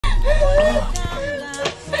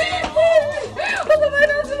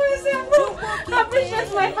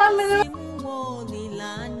my family.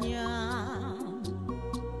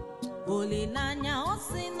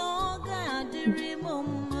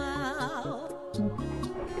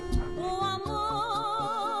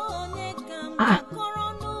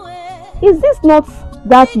 Is this not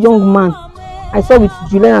that young man I saw with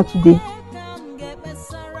Juliana today?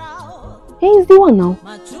 Hey, is the one now?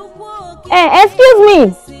 Hey, excuse me.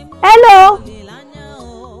 Hello.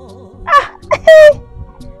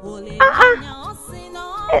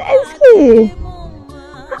 Excuse me.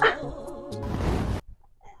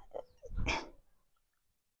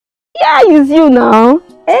 Yeah, it's you now.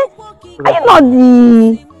 Eh? Are you not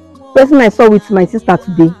the person I saw with my sister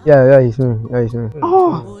today? Yeah, it's me.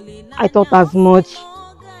 Oh, I thought as much.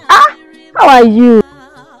 How are you?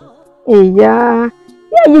 Hey, yeah.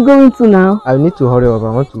 Where are you going to now? I need to hurry up. I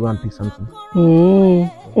want to go and pick something.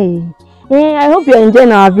 Hey, I hope you're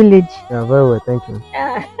enjoying our village. Yeah, very well, thank you.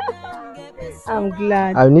 I'm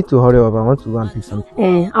glad. I need to hurry up. I want to go and pick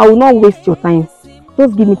something. I will not waste your time.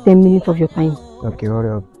 Just give me 10 minutes of your time. Okay, hurry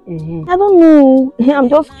up. I don't know. I'm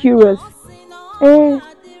just curious.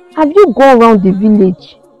 Have you gone around the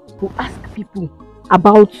village to ask people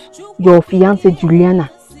about your fiancée Juliana?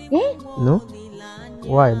 No?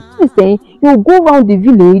 Why? Listen, you go around the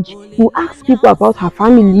village, you ask people about her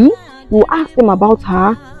family, you ask them about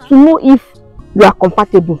her to know if you are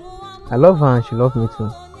compatible. I love her and she loves me too.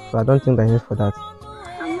 So I don't think I need for that.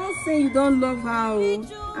 I'm not saying you don't love her.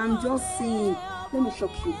 I'm just saying, let me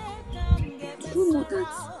shock you. Do you know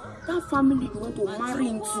that family you want to marry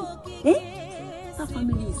into, that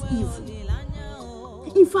family is evil.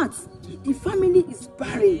 In fact, the family is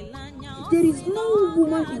barren. There is no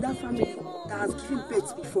woman in that family that has given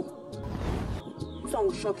birth before. So I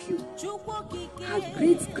will shock you. Her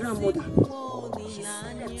great-grandmother, she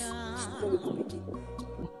slept. She couldn't wake up again.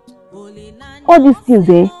 All these things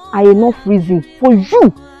are enough reason for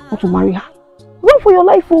you not to marry her. Run for your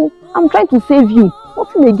life, I'm trying to save you.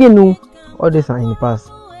 Nothing again, All this are in the past.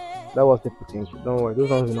 That was people think. Don't worry, those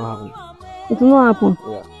ones will not happen. It will not happen.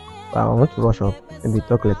 Yeah. But I want to rush up. Maybe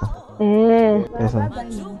talk later. Yes, ma'am.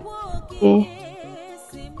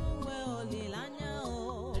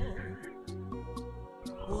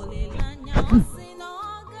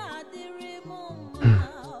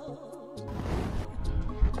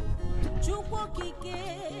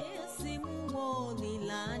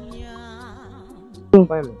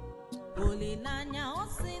 Fine.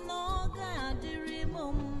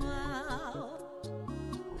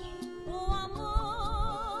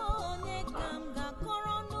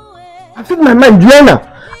 I've said my mind, Juliana.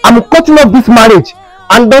 I'm cutting off this marriage,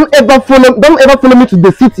 and don't ever follow me to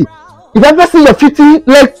the city. If I ever see your 50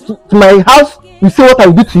 legs to my house, you see what I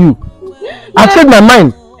will do to you. I've said my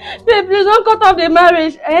mind. Babe, please don't cut off the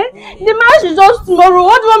marriage, The marriage is just tomorrow.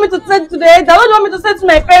 What do you want me to say today? What do you want me to say to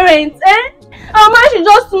my parents, Our marriage is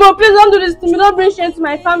just tomorrow. Please don't do this to me. Don't bring shame to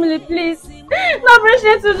my family, please. Don't bring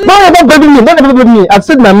shame to this. Don't ever blame me. I've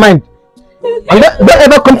said my mind. And don't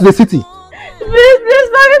ever come to the city. Please,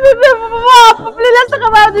 forgive me, please, let's talk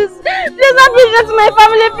about this. Please don't bring shame to my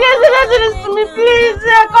family. Please, don't do this to me, please.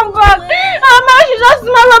 Come back. Our marriage is just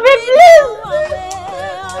tomorrow, babe, please.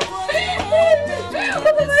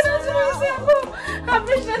 What am I doing to myself? I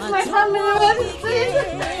appreciate my family. What is this?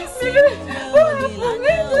 What happened?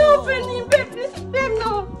 Please open him, babe. Please, babe,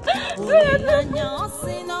 no.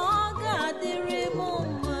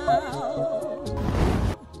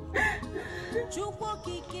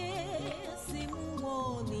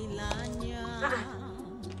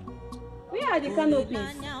 Where are the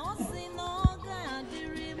canopies?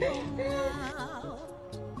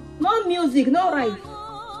 No music, no rhyme.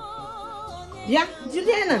 Yeah,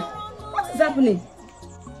 Juliana, what is happening?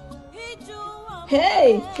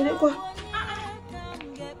 Hey, Chidekwa.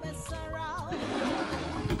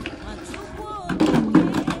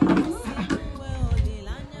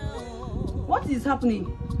 What is happening?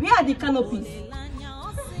 Where are the canopies?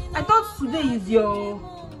 I thought today is your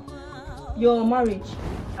marriage.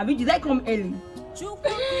 I mean, did I come early?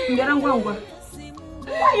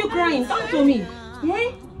 Why are you crying? Talk to me.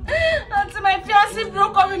 Eh? Auntie, my fiancé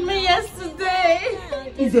broke up with me yesterday.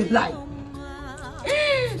 It's a lie.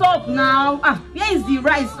 Stop now. Where is the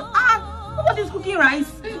rice? Nobody's cooking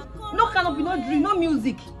rice. No canopy, no drink, no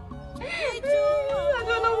music. I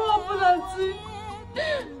don't know what happened, Auntie.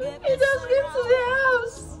 He just came to the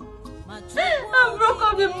house. I broke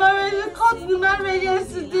up the marriage. He cut the marriage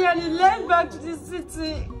yesterday and he left back to the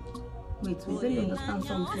city. Wait, let me understand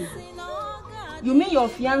something. You mean your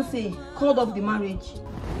fiancé called off the marriage?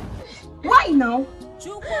 Why now?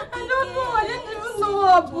 I don't know. I didn't even know what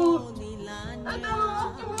happened. I don't know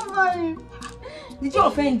what to do about him. Did you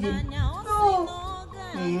offend him? No.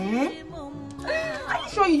 Are you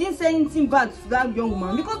sure you didn't say anything bad to that young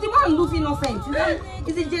man? Because the man looks innocent.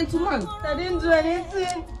 He's a gentleman. I didn't do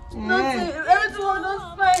anything. Nothing. Everything was just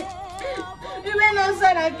fine. He went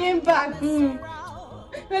outside, I came back.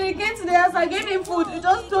 When he came to the house, I gave him food. He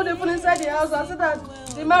just threw the food inside the house. I said that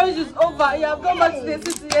the marriage is over. He have gone back to the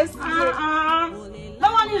city yesterday.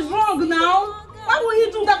 That one is wrong now. Why would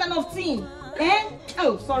he do that kind of thing?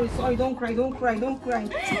 Oh, sorry. Don't cry. Don't cry.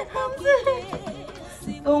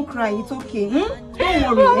 Don't cry, it's okay.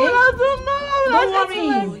 Don't worry.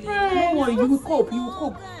 Don't worry. You will cope.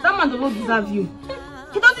 That man does not deserve you.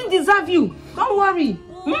 He doesn't deserve you. Don't worry.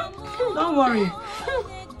 Don't worry.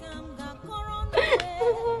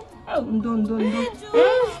 Oh, don't.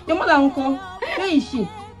 Your mother uncle, where is she?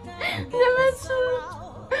 They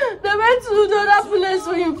went to the other place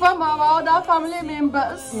to inform our other family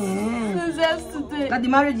members since yesterday. That the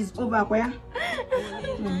marriage is over, where?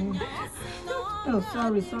 Oh,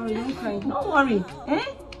 sorry, don't cry. Don't worry.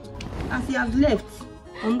 As he has left,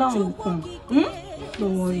 on down will come.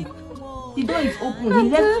 Don't worry. The door is open.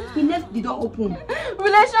 He left the door open.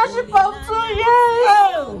 Relationship of 2 years.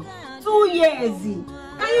 Oh, 2 years.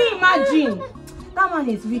 Can you imagine? That man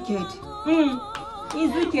is wicked.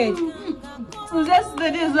 He's wicked. Since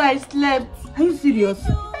yesterday, this is where I slept. Are you serious?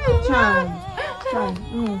 Child.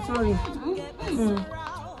 Sorry.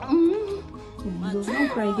 Don't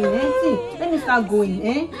cry again. See, let me start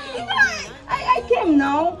going. I came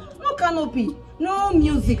now. No canopy, no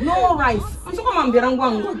music, no rice. I'm so come and be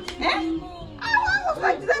rangwangwa. I was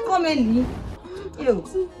like, did I come early? Yo,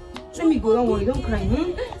 let me go. Don't worry. Don't cry.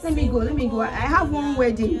 Let me go. I have one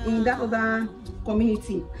wedding in that other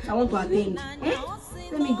community I want to attend.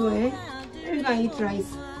 Let me go. Let me go and eat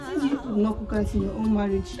rice. Since you could not cook rice in your own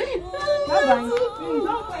marriage. Bye bye.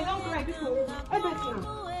 Don't cry. People.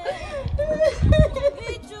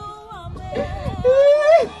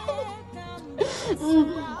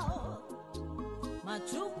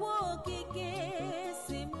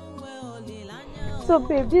 So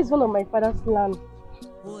babe, this is one of my father's land.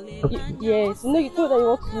 Yes, you told that you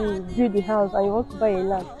want to build the house and you want to buy a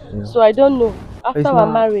land. Yeah. So I don't know. After our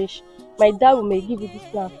marriage, my dad will may give you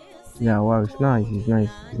this land. Yeah, wow, it's nice.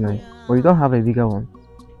 But you don't have a bigger one.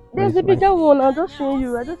 There's a bigger one. I'll just show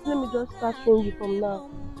you. Let me just start showing you from now.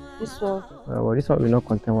 This one. Well, this one will not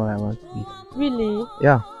contain what I want to be. Really?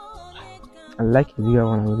 Yeah. I like a bigger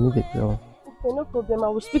one. I will need a bigger one. Okay, no problem. I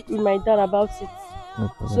will speak with my dad about it. No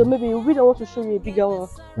problem. So maybe we don't want to show you a bigger one.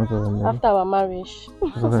 No problem. Baby. After our marriage. No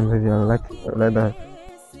problem, baby. I like that.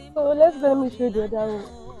 So let's go. Let me show you the other one.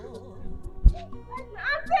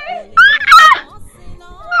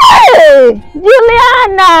 Hey,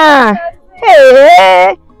 Juliana.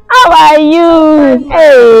 Hey, how are you?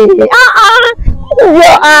 Hey,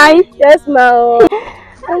 your eye. Yes, ma'am.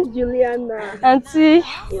 Aunt Juliana. Auntie.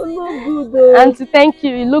 You look good though. Auntie, thank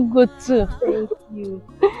you. You look good too. Thank you.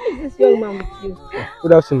 Is this young man with you?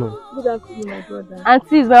 Good afternoon. Good afternoon, my brother.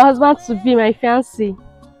 Auntie is my husband to be, my fiancé.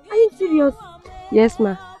 Are you serious? Yes,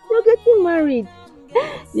 ma. You're getting married.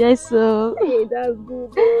 Yes, so. Hey, that's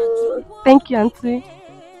good though. Thank you, Auntie.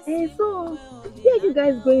 Hey, so where are you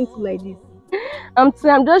guys going to like this? I'm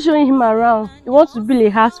just showing him around. He wants to build a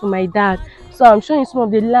house for my dad. So I'm showing some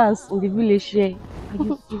of the lands in the village here. Are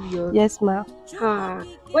you serious? Yes, ma.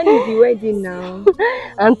 When is the wedding now?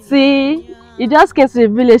 Auntie, he just came to the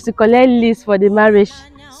village to collect lease for the marriage.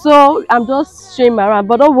 So I'm just showing him around.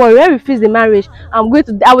 But don't worry, when we finish the marriage, I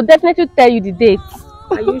will definitely tell you the date.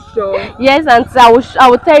 Are you sure? Yes, Auntie, I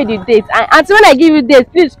will tell you the date. Auntie, when I give you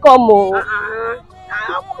date, please come on.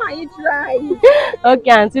 Come on, you try.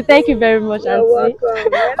 Okay, Auntie, thank you very much, You're Auntie.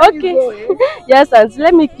 welcome. Okay. Yes, Auntie,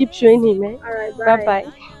 let me keep showing him. Alright, bye. Bye.